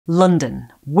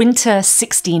London, winter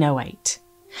 1608.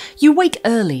 You wake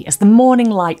early as the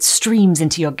morning light streams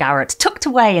into your garret, tucked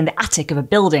away in the attic of a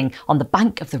building on the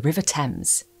bank of the River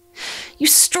Thames. You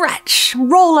stretch,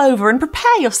 roll over and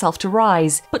prepare yourself to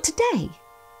rise, but today,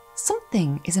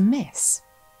 something is amiss.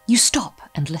 You stop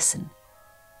and listen.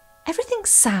 Everything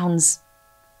sounds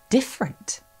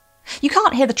different. You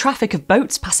can't hear the traffic of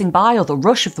boats passing by or the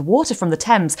rush of the water from the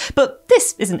Thames, but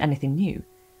this isn't anything new.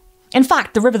 In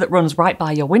fact, the river that runs right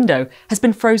by your window has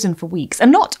been frozen for weeks, a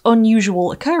not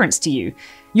unusual occurrence to you.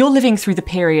 You're living through the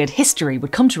period history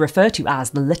would come to refer to as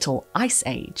the Little Ice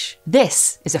Age.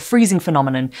 This is a freezing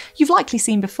phenomenon you've likely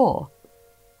seen before.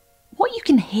 What you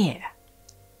can hear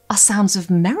are sounds of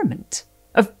merriment,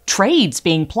 of trades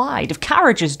being plied, of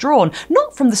carriages drawn,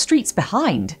 not from the streets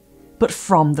behind, but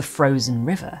from the frozen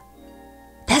river.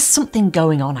 There's something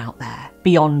going on out there,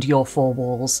 beyond your four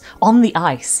walls, on the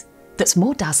ice, that's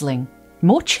more dazzling,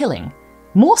 more chilling,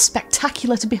 more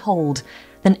spectacular to behold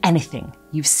than anything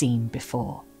you've seen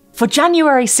before. For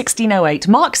January 1608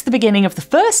 marks the beginning of the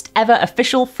first ever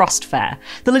official Frost Fair,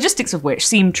 the logistics of which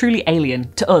seem truly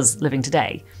alien to us living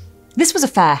today. This was a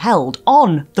fair held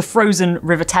on the frozen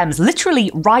River Thames, literally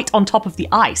right on top of the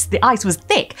ice. The ice was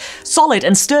thick, solid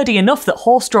and sturdy enough that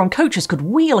horse-drawn coaches could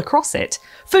wheel across it.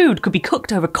 Food could be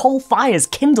cooked over coal fires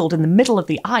kindled in the middle of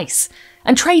the ice,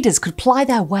 and traders could ply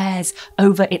their wares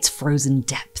over its frozen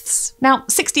depths. Now,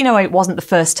 1608 wasn't the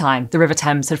first time the River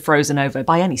Thames had frozen over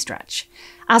by any stretch.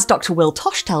 As Dr. Will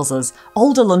Tosh tells us,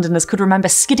 older Londoners could remember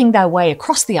skidding their way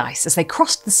across the ice as they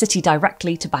crossed the city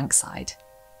directly to Bankside.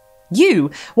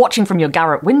 You, watching from your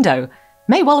garret window,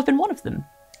 may well have been one of them.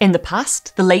 In the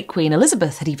past, the late Queen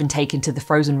Elizabeth had even taken to the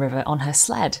frozen river on her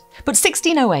sled. But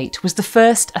 1608 was the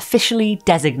first officially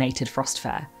designated Frost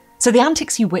Fair. So the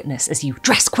antics you witness as you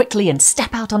dress quickly and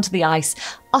step out onto the ice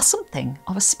are something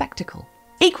of a spectacle.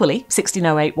 Equally,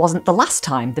 1608 wasn't the last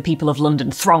time the people of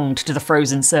London thronged to the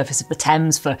frozen surface of the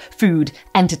Thames for food,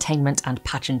 entertainment and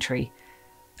pageantry.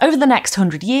 Over the next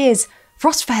 100 years,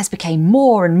 Frost Fairs became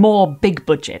more and more big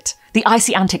budget. The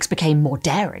icy antics became more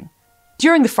daring.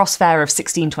 During the Frost Fair of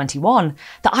 1621,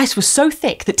 the ice was so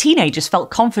thick that teenagers felt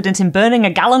confident in burning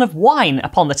a gallon of wine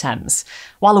upon the Thames,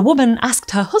 while a woman asked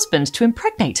her husband to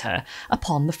impregnate her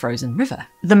upon the frozen river.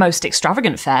 The most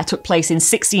extravagant fair took place in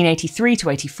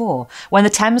 1683–84, when the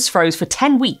Thames froze for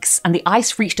 10 weeks and the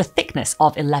ice reached a thickness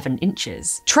of 11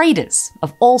 inches. Traders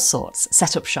of all sorts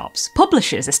set up shops,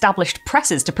 publishers established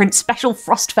presses to print special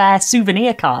Frost Fair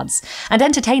souvenir cards, and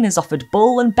entertainers offered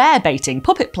bull and bear baiting,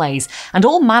 puppet plays, and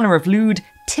all manner of lewd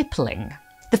tippling.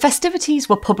 The festivities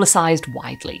were publicised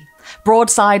widely.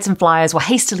 Broadsides and flyers were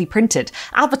hastily printed,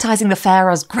 advertising the fair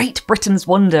as Great Britain's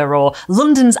wonder or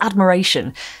London's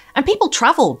admiration, and people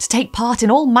travelled to take part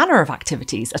in all manner of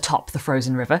activities atop the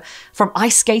frozen river, from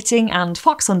ice skating and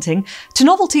fox hunting to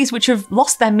novelties which have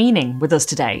lost their meaning with us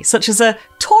today, such as a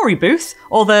Tory booth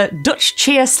or the Dutch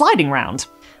cheer sliding round.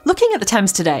 Looking at the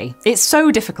Thames today, it's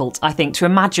so difficult, I think, to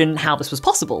imagine how this was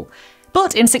possible.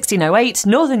 But in 1608,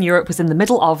 Northern Europe was in the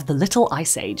middle of the Little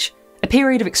Ice Age, a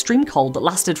period of extreme cold that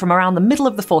lasted from around the middle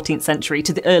of the 14th century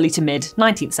to the early to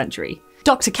mid-19th century.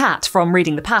 Dr. Cat from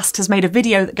Reading the Past has made a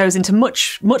video that goes into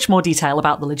much more detail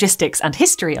about the logistics and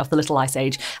history of the Little Ice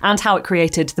Age and how it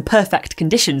created the perfect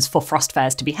conditions for Frost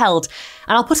Fairs to be held,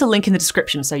 and I'll put a link in the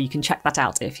description so you can check that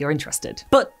out if you're interested.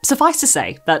 But suffice to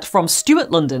say that from Stuart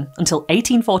London until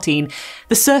 1814,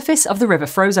 the surface of the river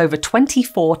froze over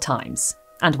 24 times.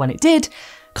 And when it did,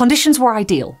 conditions were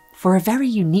ideal for a very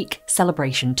unique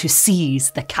celebration to seize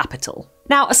the capital.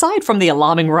 Now, aside from the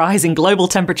alarming rise in global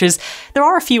temperatures, there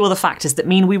are a few other factors that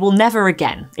mean we will never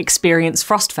again experience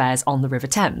Frost Fairs on the River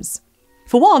Thames.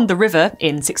 For one, the river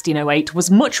in 1608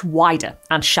 was much wider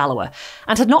and shallower,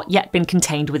 and had not yet been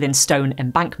contained within stone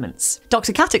embankments.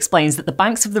 Dr. Cat explains that the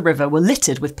banks of the river were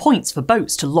littered with points for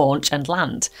boats to launch and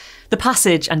land. The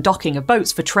passage and docking of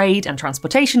boats for trade and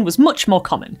transportation was much more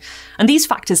common, and these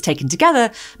factors taken together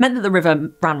meant that the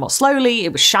river ran more slowly,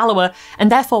 it was shallower,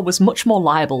 and therefore was much more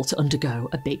liable to undergo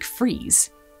a big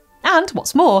freeze. And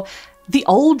what's more, the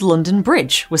old London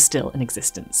Bridge was still in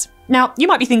existence. Now, you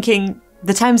might be thinking,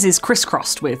 the Thames is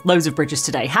crisscrossed with loads of bridges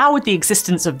today. How would the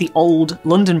existence of the old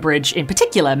London Bridge in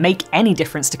particular make any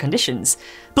difference to conditions?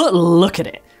 But look at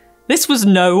it. This was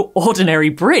no ordinary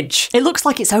bridge. It looks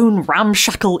like its own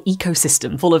ramshackle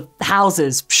ecosystem full of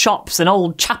houses, shops, an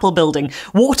old chapel building,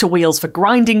 water wheels for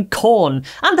grinding corn,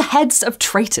 and the heads of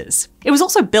traitors. It was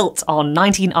also built on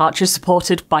 19 arches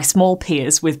supported by small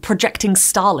piers with projecting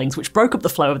starlings which broke up the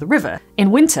flow of the river. In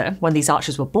winter, when these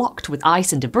arches were blocked with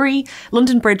ice and debris,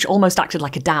 London Bridge almost acted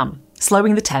like a dam,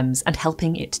 slowing the Thames and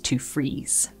helping it to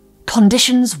freeze.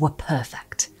 Conditions were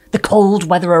perfect. The cold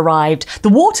weather arrived, the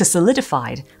water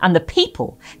solidified, and the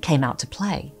people came out to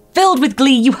play. Filled with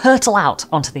glee, you hurtle out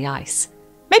onto the ice.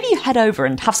 Maybe you head over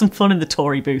and have some fun in the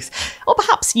Tory booth, or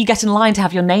perhaps you get in line to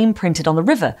have your name printed on the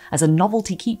river as a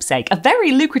novelty keepsake, a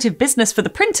very lucrative business for the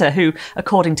printer who,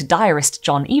 according to diarist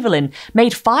John Evelyn,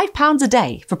 made £5 a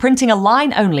day for printing a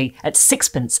line only at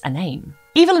 6p a name.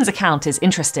 Evelyn's account is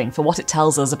interesting for what it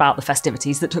tells us about the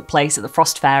festivities that took place at the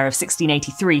Frost Fair of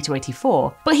 1683 to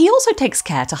 84, but he also takes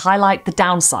care to highlight the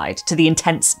downside to the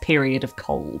intense period of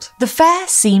cold. The fair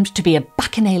seemed to be a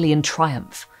bacchanalian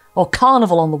triumph, or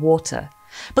carnival on the water,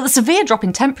 but the severe drop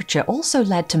in temperature also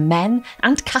led to men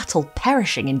and cattle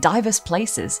perishing in diverse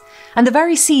places, and the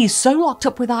very seas so locked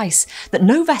up with ice that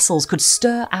no vessels could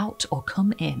stir out or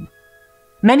come in.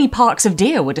 Many parks of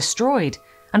deer were destroyed,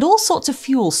 and all sorts of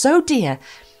fuel so dear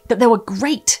that there were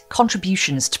great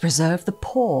contributions to preserve the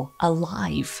poor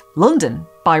alive. London,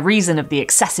 by reason of the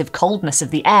excessive coldness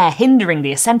of the air hindering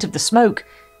the ascent of the smoke,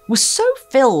 was so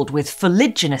filled with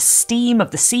fuliginous steam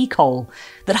of the sea coal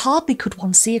that hardly could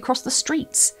one see across the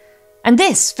streets. And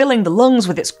this, filling the lungs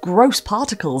with its gross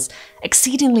particles,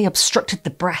 exceedingly obstructed the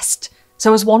breast,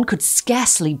 so as one could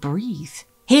scarcely breathe.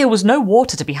 Here was no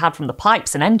water to be had from the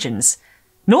pipes and engines,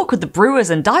 nor could the brewers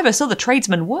and divers other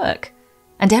tradesmen work,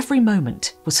 and every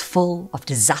moment was full of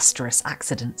disastrous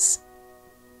accidents.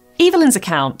 Evelyn's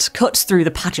account cuts through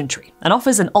the pageantry and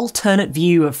offers an alternate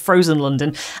view of frozen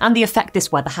London and the effect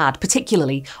this weather had,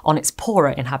 particularly on its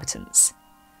poorer inhabitants.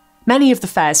 Many of the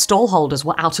fair's stallholders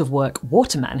were out-of-work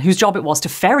watermen whose job it was to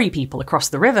ferry people across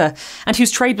the river and whose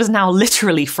trade was now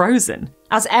literally frozen.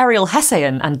 As Ariel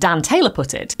Hesseyan and Dan Taylor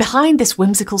put it, behind this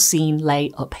whimsical scene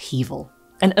lay upheaval,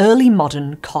 an early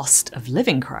modern cost of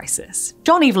living crisis.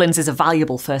 John Evelyn's is a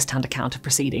valuable first-hand account of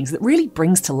proceedings that really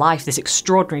brings to life this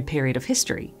extraordinary period of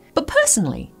history. But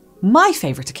personally, my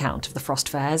favourite account of the Frost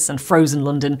Fairs and frozen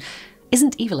London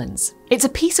isn't Evelyn's. It's a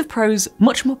piece of prose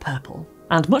much more purple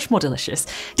and much more delicious,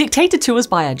 dictated to us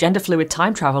by a gender-fluid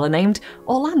time traveller named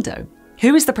Orlando,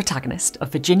 who is the protagonist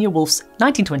of Virginia Woolf's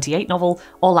 1928 novel,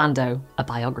 Orlando, a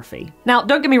Biography. Now,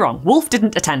 don't get me wrong, Woolf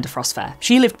didn't attend a Frost Fair.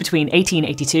 She lived between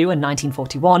 1882 and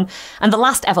 1941, and the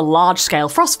last ever large-scale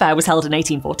Frost Fair was held in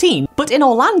 1814. But in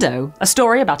Orlando, a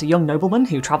story about a young nobleman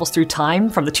who travels through time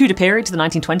from the Tudor period to the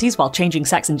 1920s while changing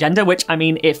sex and gender, which, I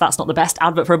mean, if that's not the best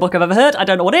advert for a book I've ever heard, I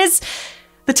don't know what is.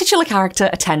 The titular character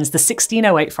attends the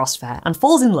 1608 Frost Fair and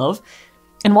falls in love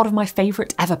in one of my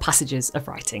favourite ever passages of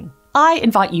writing. I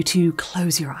invite you to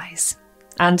close your eyes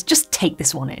and just take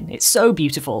this one in. It's so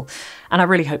beautiful, and I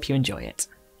really hope you enjoy it.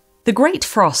 The Great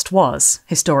Frost was,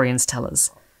 historians tell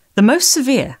us, the most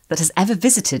severe that has ever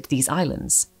visited these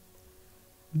islands.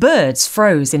 Birds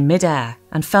froze in mid-air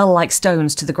and fell like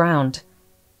stones to the ground.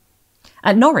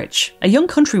 At Norwich, a young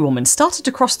countrywoman started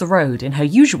to cross the road in her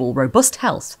usual robust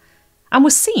health and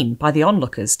was seen by the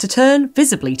onlookers to turn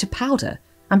visibly to powder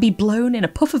and be blown in a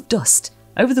puff of dust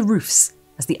over the roofs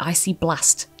as the icy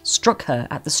blast struck her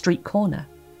at the street corner.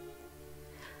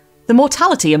 The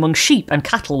mortality among sheep and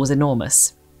cattle was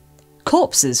enormous.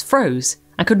 Corpses froze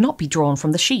and could not be drawn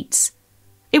from the sheets.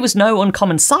 It was no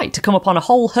uncommon sight to come upon a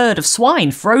whole herd of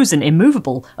swine frozen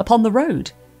immovable upon the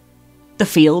road. The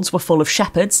fields were full of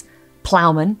shepherds,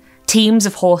 ploughmen, teams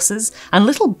of horses, and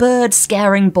little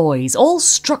bird-scaring boys, all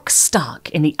struck stark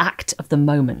in the act of the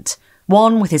moment,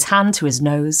 one with his hand to his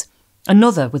nose,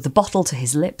 another with the bottle to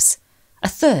his lips, a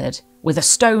third with a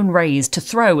stone raised to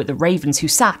throw at the ravens who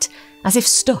sat, as if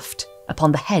stuffed,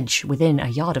 upon the hedge within a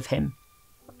yard of him.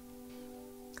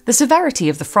 The severity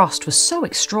of the frost was so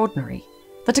extraordinary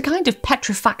that a kind of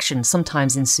petrifaction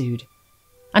sometimes ensued,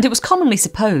 and it was commonly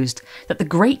supposed that the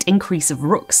great increase of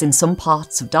rooks in some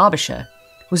parts of Derbyshire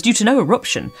was due to no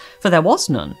eruption, for there was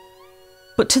none,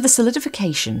 but to the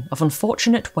solidification of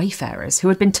unfortunate wayfarers who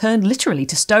had been turned literally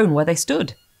to stone where they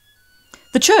stood.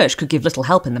 The church could give little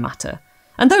help in the matter,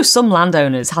 and though some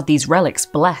landowners had these relics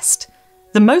blessed,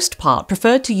 the most part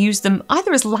preferred to use them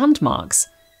either as landmarks,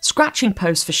 scratching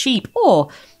posts for sheep, or,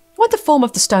 when the form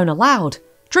of the stone allowed,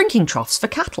 drinking troughs for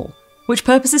cattle, which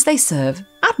purposes they serve,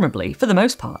 admirably for the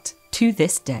most part, to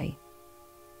this day.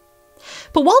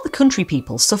 But while the country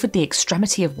people suffered the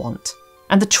extremity of want,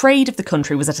 and the trade of the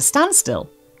country was at a standstill,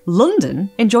 London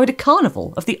enjoyed a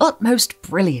carnival of the utmost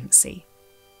brilliancy.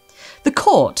 The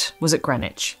court was at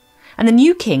Greenwich, and the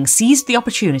new king seized the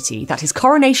opportunity that his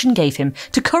coronation gave him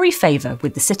to curry favour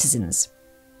with the citizens.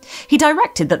 He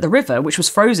directed that the river, which was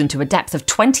frozen to a depth of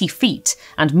 20 feet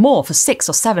and more for 6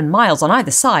 or 7 miles on either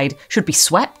side, should be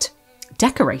swept,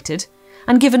 decorated,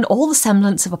 and given all the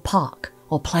semblance of a park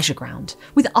or pleasure ground,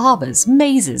 with arbours,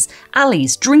 mazes,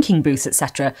 alleys, drinking booths,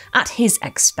 etc., at his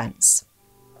expense.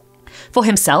 For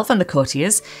himself and the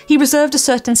courtiers, he reserved a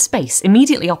certain space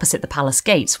immediately opposite the palace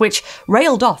gates, which,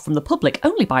 railed off from the public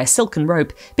only by a silken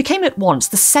rope, became at once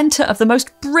the centre of the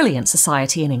most brilliant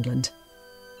society in England.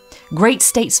 Great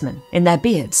statesmen, in their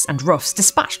beards and ruffs,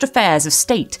 dispatched affairs of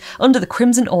state under the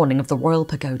crimson awning of the royal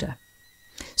pagoda.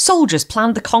 Soldiers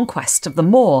planned the conquest of the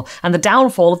Moor and the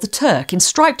downfall of the Turk in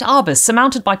striped arbours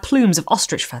surmounted by plumes of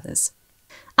ostrich feathers.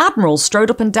 Admirals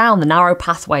strode up and down the narrow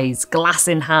pathways, glass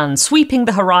in hand, sweeping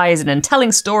the horizon and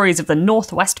telling stories of the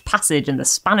Northwest Passage and the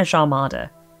Spanish Armada.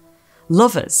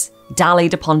 Lovers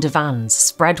dallied upon divans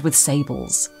spread with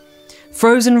sables.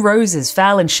 Frozen roses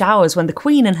fell in showers when the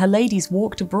Queen and her ladies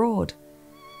walked abroad.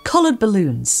 Coloured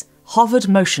balloons hovered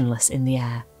motionless in the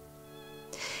air.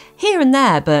 Here and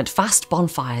there burnt vast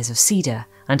bonfires of cedar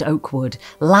and oak wood,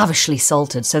 lavishly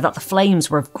salted so that the flames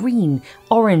were of green,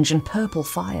 orange and purple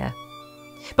fire.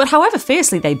 But however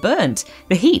fiercely they burnt,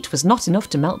 the heat was not enough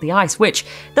to melt the ice, which,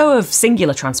 though of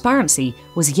singular transparency,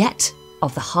 was yet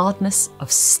of the hardness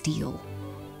of steel.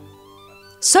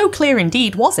 So clear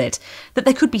indeed was it that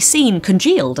they could be seen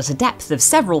congealed at a depth of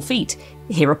several feet,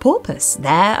 here a porpoise,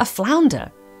 there a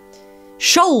flounder.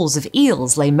 Shoals of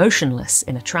eels lay motionless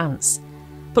in a trance,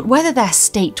 but whether their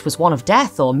state was one of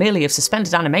death or merely of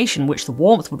suspended animation which the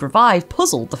warmth would revive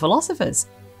puzzled the philosophers.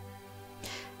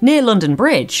 Near London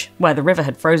Bridge, where the river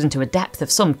had frozen to a depth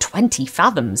of some 20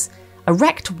 fathoms, a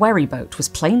wrecked wherryboat was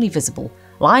plainly visible,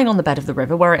 lying on the bed of the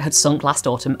river where it had sunk last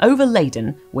autumn,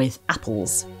 overladen with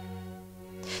apples.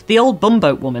 The old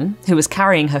bumboat woman, who was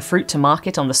carrying her fruit to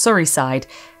market on the Surrey side,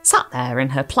 sat there in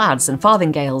her plaids and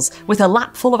farthingales, with her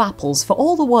lap full of apples for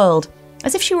all the world,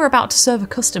 as if she were about to serve a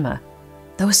customer,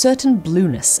 though a certain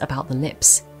blueness about the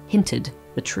lips hinted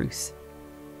the truth.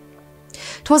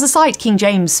 'Twas a sight King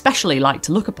James specially liked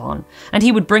to look upon, and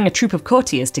he would bring a troop of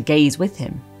courtiers to gaze with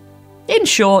him. In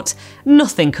short,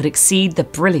 nothing could exceed the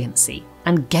brilliancy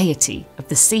and gaiety of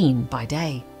the scene by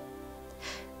day.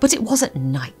 But it was at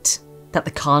night that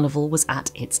the carnival was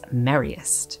at its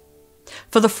merriest.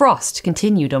 For the frost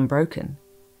continued unbroken.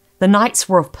 The nights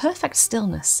were of perfect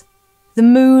stillness. The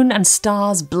moon and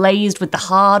stars blazed with the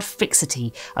hard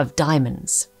fixity of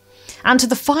diamonds. And to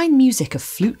the fine music of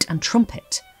flute and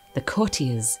trumpet, the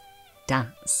courtiers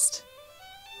danced.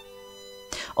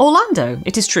 Orlando,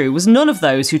 it is true, was none of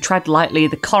those who tread lightly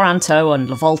the coranto and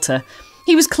la volta.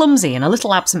 He was clumsy and a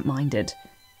little absent-minded.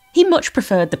 He much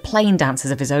preferred the plain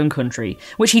dances of his own country,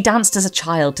 which he danced as a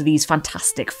child to these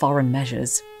fantastic foreign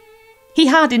measures. He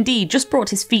had, indeed, just brought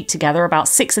his feet together about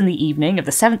 6 in the evening of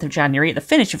the 7th of January at the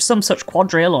finish of some such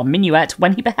quadrille or minuet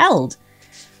when he beheld,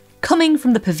 coming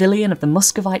from the pavilion of the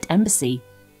Muscovite embassy,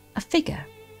 a figure,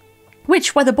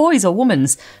 which, whether boy's or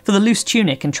woman's, for the loose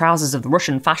tunic and trousers of the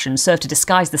Russian fashion served to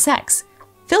disguise the sex,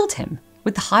 filled him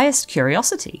with the highest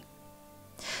curiosity.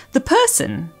 The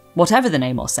person, whatever the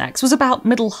name or sex, was about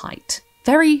middle height,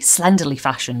 very slenderly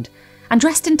fashioned, and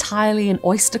dressed entirely in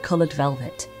oyster-coloured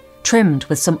velvet, trimmed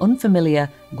with some unfamiliar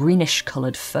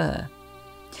greenish-coloured fur.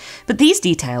 But these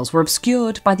details were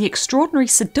obscured by the extraordinary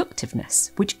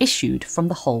seductiveness which issued from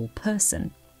the whole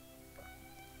person.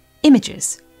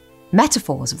 Images,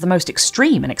 metaphors of the most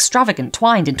extreme and extravagant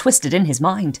twined and twisted in his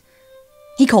mind.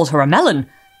 He called her a melon,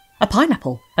 a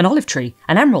pineapple, an olive tree,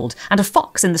 an emerald, and a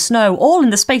fox in the snow, all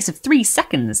in the space of 3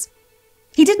 seconds.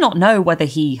 He did not know whether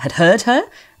he had heard her,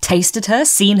 tasted her,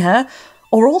 seen her,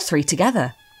 or all three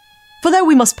together. For though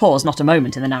we must pause not a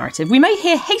moment in the narrative, we may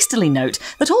here hastily note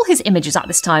that all his images at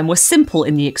this time were simple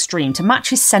in the extreme to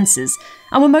match his senses,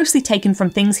 and were mostly taken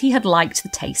from things he had liked the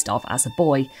taste of as a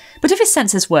boy. But if his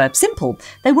senses were simple,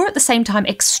 they were at the same time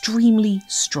extremely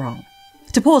strong.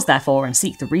 To pause, therefore, and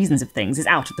seek the reasons of things is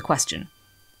out of the question.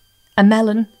 A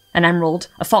melon, an emerald,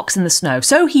 a fox in the snow,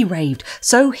 so he raved,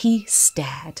 so he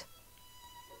stared.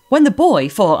 When the boy,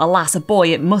 for alas, a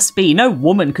boy it must be, no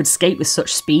woman could skate with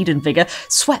such speed and vigour,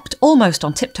 swept almost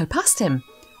on tiptoe past him,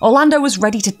 Orlando was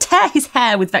ready to tear his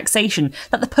hair with vexation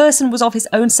that the person was of his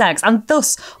own sex, and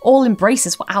thus all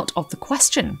embraces were out of the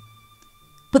question.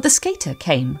 But the skater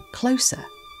came closer.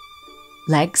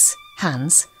 Legs,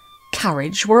 hands,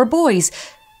 carriage were a boy's,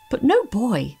 but no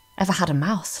boy ever had a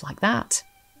mouth like that.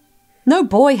 No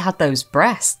boy had those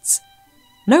breasts.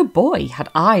 No boy had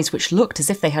eyes which looked as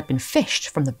if they had been fished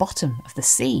from the bottom of the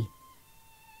sea.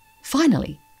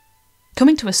 Finally,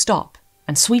 coming to a stop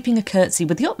and sweeping a curtsy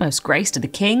with the utmost grace to the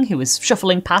king, who was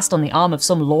shuffling past on the arm of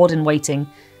some lord-in-waiting,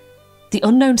 the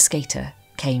unknown skater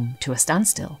came to a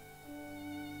standstill.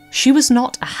 She was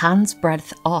not a hand's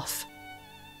breadth off.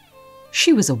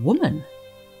 She was a woman.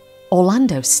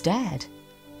 Orlando stared,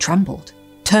 trembled,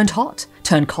 turned hot,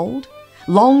 turned cold,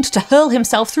 longed to hurl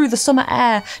himself through the summer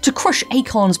air, to crush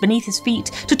acorns beneath his feet,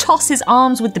 to toss his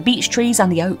arms with the beech trees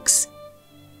and the oaks.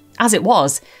 As it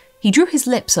was, he drew his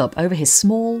lips up over his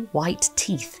small white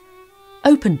teeth,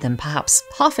 opened them perhaps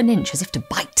half an inch as if to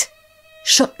bite,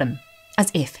 shut them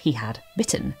as if he had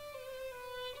bitten.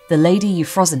 The Lady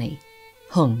Euphrosyne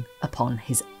hung upon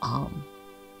his arm.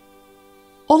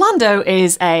 Orlando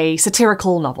is a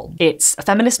satirical novel. It's a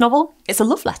feminist novel. It's a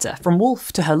love letter from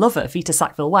Woolf to her lover, Vita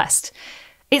Sackville-West.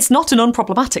 It's not an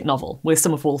unproblematic novel, with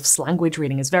some of Woolf's language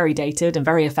reading as very dated and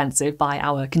very offensive by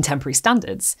our contemporary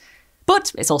standards.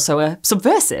 But it's also a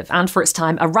subversive and, for its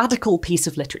time, a radical piece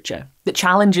of literature that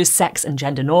challenges sex and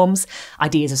gender norms,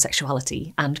 ideas of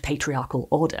sexuality, and patriarchal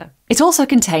order. It also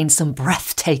contains some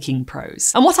breathtaking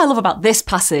prose. And what I love about this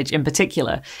passage in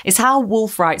particular is how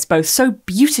Woolf writes both so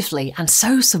beautifully and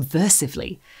so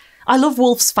subversively. I love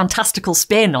Woolf's fantastical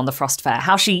spin on the Frost Fair,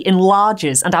 how she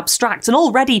enlarges and abstracts an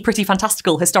already pretty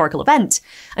fantastical historical event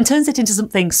and turns it into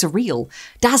something surreal,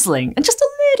 dazzling, and just a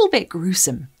little bit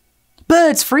gruesome.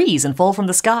 Birds freeze and fall from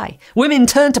the sky. Women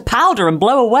turn to powder and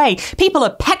blow away. People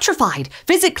are petrified,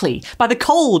 physically, by the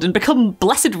cold and become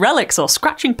blessed relics or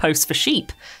scratching posts for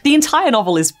sheep. The entire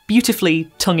novel is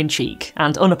beautifully tongue-in-cheek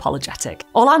and unapologetic.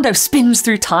 Orlando spins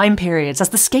through time periods as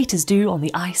the skaters do on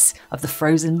the ice of the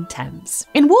frozen Thames.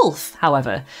 In Woolf,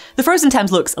 however, the frozen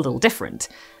Thames looks a little different.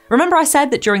 Remember I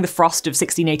said that during the frost of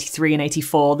 1683 and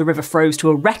 84, the river froze to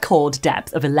a record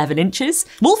depth of 11 inches?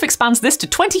 Woolf expands this to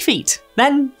 20 feet,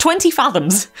 then 20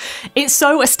 fathoms. It's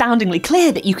so astoundingly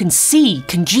clear that you can see,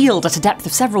 congealed at a depth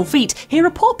of several feet, here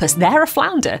a porpoise, there a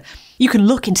flounder. You can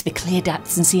look into the clear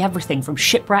depths and see everything from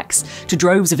shipwrecks to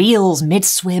droves of eels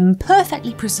mid-swim,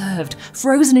 perfectly preserved,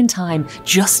 frozen in time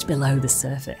just below the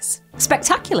surface.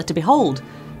 Spectacular to behold,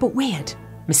 but weird,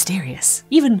 mysterious,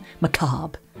 even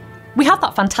macabre. We have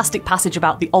that fantastic passage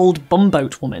about the old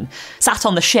bumboat woman, sat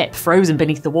on the ship, frozen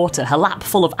beneath the water, her lap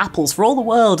full of apples for all the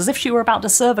world, as if she were about to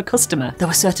serve a customer, though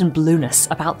a certain blueness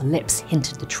about the lips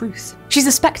hinted the truth. She's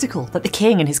a spectacle that the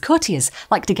king and his courtiers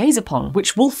like to gaze upon,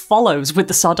 which Woolf follows with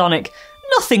the sardonic,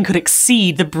 "Nothing could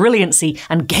exceed the brilliancy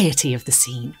and gaiety of the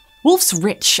scene." Woolf's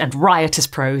rich and riotous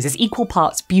prose is equal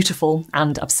parts beautiful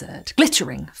and absurd,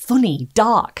 glittering, funny,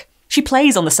 dark. She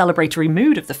plays on the celebratory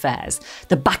mood of the fairs,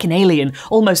 the bacchanalian,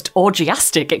 almost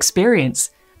orgiastic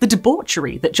experience, the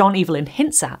debauchery that John Evelyn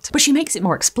hints at, but she makes it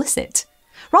more explicit.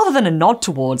 Rather than a nod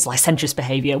towards licentious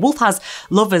behaviour, Woolf has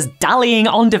lovers dallying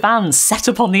on divans set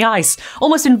up on the ice,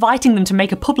 almost inviting them to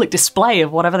make a public display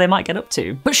of whatever they might get up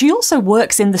to. But she also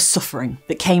works in the suffering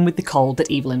that came with the cold that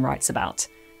Evelyn writes about.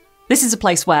 This is a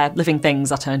place where living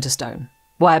things are turned to stone,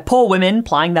 where poor women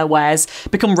plying their wares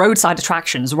become roadside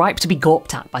attractions ripe to be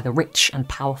gawped at by the rich and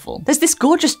powerful. There's this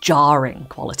gorgeous jarring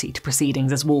quality to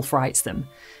proceedings as Woolf writes them.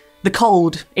 The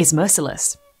cold is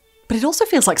merciless, but it also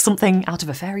feels like something out of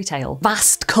a fairy tale.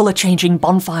 Vast colour-changing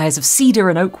bonfires of cedar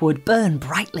and oak wood burn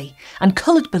brightly, and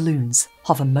coloured balloons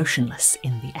hover motionless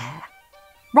in the air.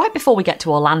 Right before we get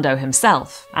to Orlando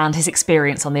himself and his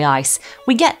experience on the ice,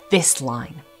 we get this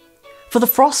line. "For the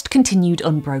frost continued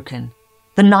unbroken.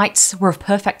 The nights were of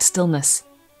perfect stillness.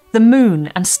 The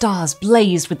moon and stars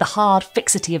blazed with the hard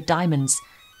fixity of diamonds,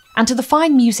 and to the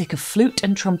fine music of flute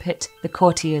and trumpet, the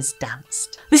courtiers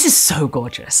danced." This is so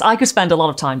gorgeous. I could spend a lot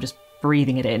of time just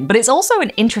breathing it in, but it's also an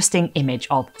interesting image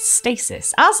of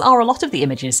stasis, as are a lot of the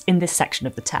images in this section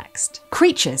of the text.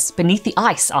 Creatures beneath the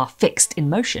ice are fixed in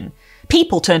motion.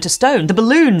 People turn to stone. The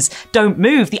balloons don't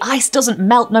move. The ice doesn't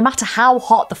melt no matter how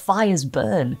hot the fires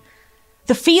burn.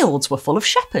 The fields were full of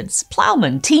shepherds,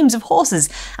 ploughmen, teams of horses,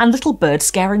 and little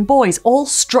bird-scaring boys, all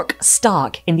struck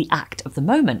stark in the act of the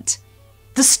moment.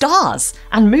 The stars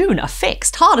and moon are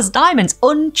fixed, hard as diamonds,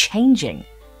 unchanging.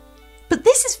 But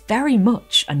this is very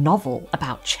much a novel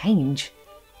about change,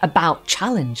 about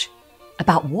challenge,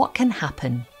 about what can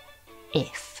happen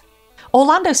if.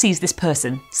 Orlando sees this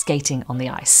person skating on the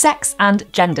ice, sex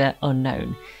and gender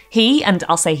unknown. He, and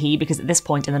I'll say he because at this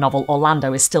point in the novel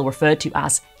Orlando is still referred to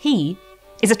as he,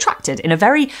 is attracted in a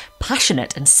very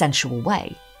passionate and sensual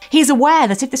way. He is aware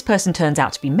that if this person turns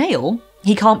out to be male,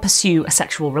 he can't pursue a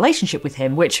sexual relationship with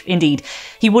him, which, indeed,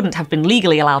 he wouldn't have been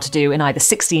legally allowed to do in either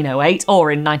 1608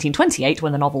 or in 1928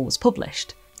 when the novel was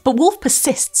published. But Woolf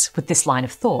persists with this line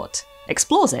of thought,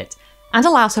 explores it, and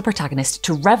allows her protagonist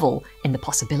to revel in the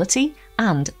possibility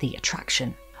and the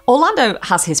attraction. Orlando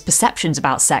has his perceptions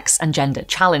about sex and gender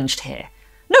challenged here.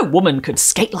 No woman could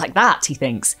skate like that, he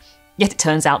thinks. Yet it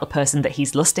turns out the person that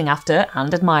he's lusting after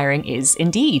and admiring is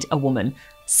indeed a woman,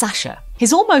 Sasha.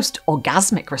 His almost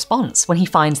orgasmic response when he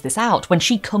finds this out, when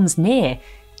she comes near,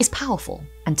 is powerful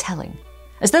and telling,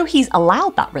 as though he's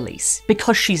allowed that release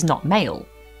because she's not male.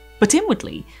 But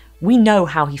inwardly, we know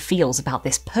how he feels about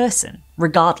this person,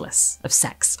 regardless of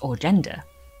sex or gender.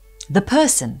 The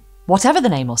person, whatever the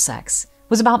name or sex,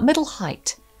 was about middle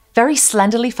height, very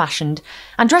slenderly fashioned,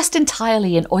 and dressed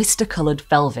entirely in oyster-coloured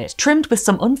velvet, trimmed with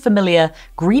some unfamiliar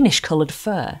greenish-coloured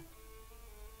fur.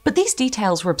 But these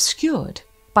details were obscured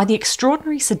by the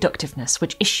extraordinary seductiveness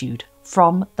which issued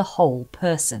from the whole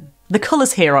person. The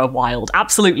colours here are wild,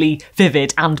 absolutely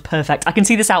vivid and perfect. I can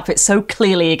see this outfit so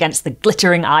clearly against the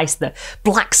glittering ice, the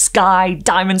black sky,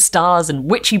 diamond stars, and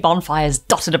witchy bonfires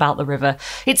dotted about the river.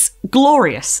 It's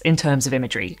glorious in terms of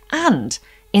imagery, and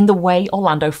in the way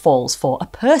Orlando falls for a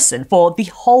person, for the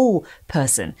whole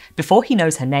person, before he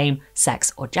knows her name,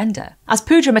 sex, or gender. As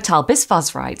Pooja Mittal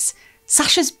Biswas writes,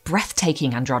 Sasha's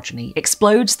breathtaking androgyny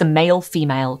explodes the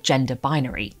male-female gender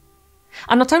binary.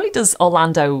 And not only does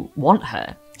Orlando want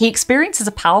her, he experiences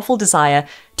a powerful desire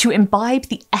to imbibe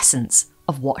the essence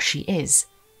of what she is,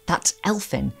 that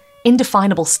elfin,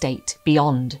 indefinable state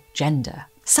beyond gender.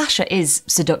 Sasha is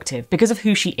seductive because of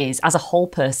who she is as a whole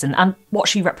person and what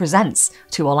she represents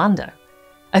to Orlando.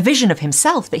 A vision of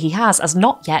himself that he has as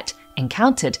not yet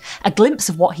encountered, a glimpse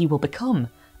of what he will become,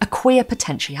 a queer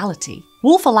potentiality.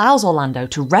 Woolf allows Orlando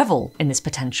to revel in this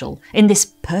potential, in this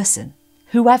person,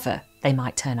 whoever they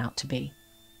might turn out to be.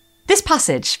 This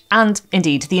passage, and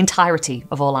indeed the entirety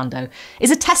of Orlando, is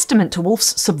a testament to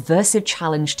Woolf's subversive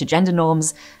challenge to gender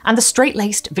norms and the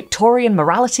straight-laced Victorian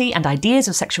morality and ideas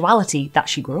of sexuality that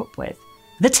she grew up with.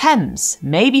 The Thames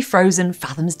may be frozen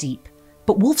fathoms deep,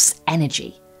 but Woolf's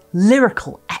energy,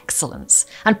 lyrical excellence,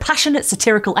 and passionate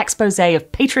satirical exposé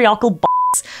of patriarchal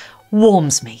b****s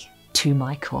warms me to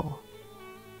my core.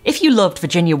 If you loved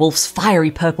Virginia Woolf's fiery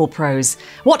purple prose,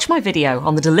 watch my video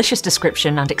on the delicious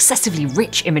description and excessively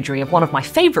rich imagery of one of my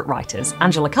favourite writers,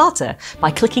 Angela Carter,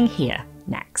 by clicking here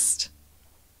next.